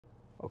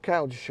Okay,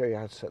 I'll just show you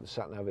how to set the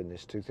sat-nav in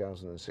this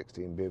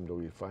 2016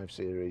 BMW 5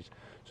 Series.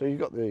 So you've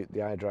got the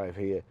iDrive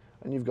here,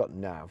 and you've got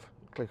nav.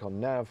 Click on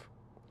nav,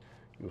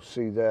 you'll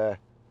see there,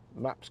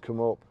 maps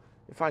come up.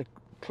 If I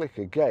click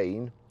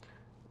again,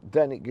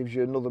 then it gives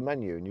you another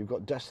menu, and you've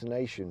got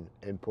destination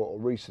input or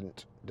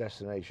recent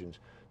destinations.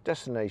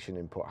 Destination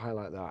input,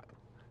 highlight that,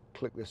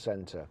 click the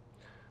center.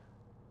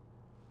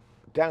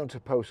 Down to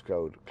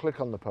postcode, click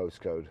on the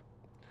postcode.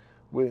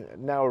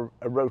 Now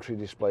a rotary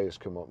display has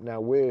come up. Now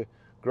we're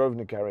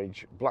Grosvenor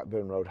Garage,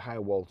 Blackburn Road, High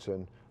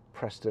Walton,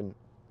 Preston,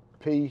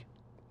 P,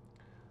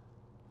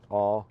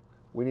 R.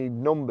 We need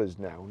numbers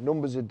now.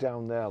 Numbers are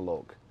down there,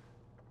 look.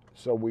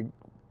 So we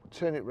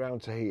turn it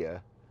round to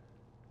here,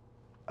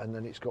 and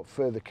then it's got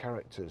further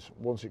characters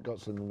once it got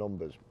to the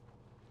numbers.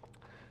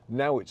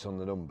 Now it's on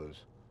the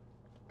numbers.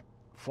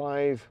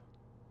 5,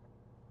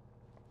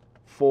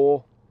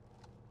 4,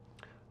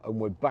 and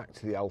we're back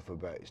to the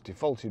alphabet. It's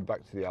defaulted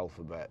back to the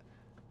alphabet.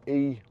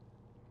 E,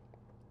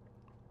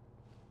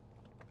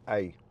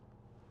 A,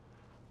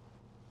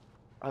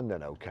 and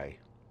then OK.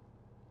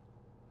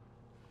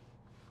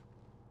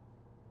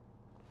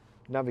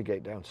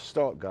 Navigate down to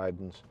Start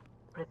Guidance.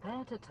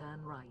 Prepare to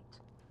turn right.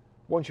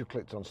 Once you've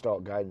clicked on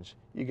Start Guidance,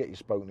 you get your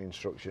spoken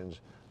instructions,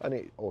 and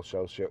it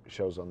also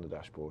shows on the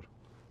dashboard.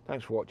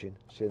 Thanks for watching.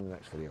 See you in the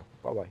next video.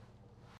 Bye bye.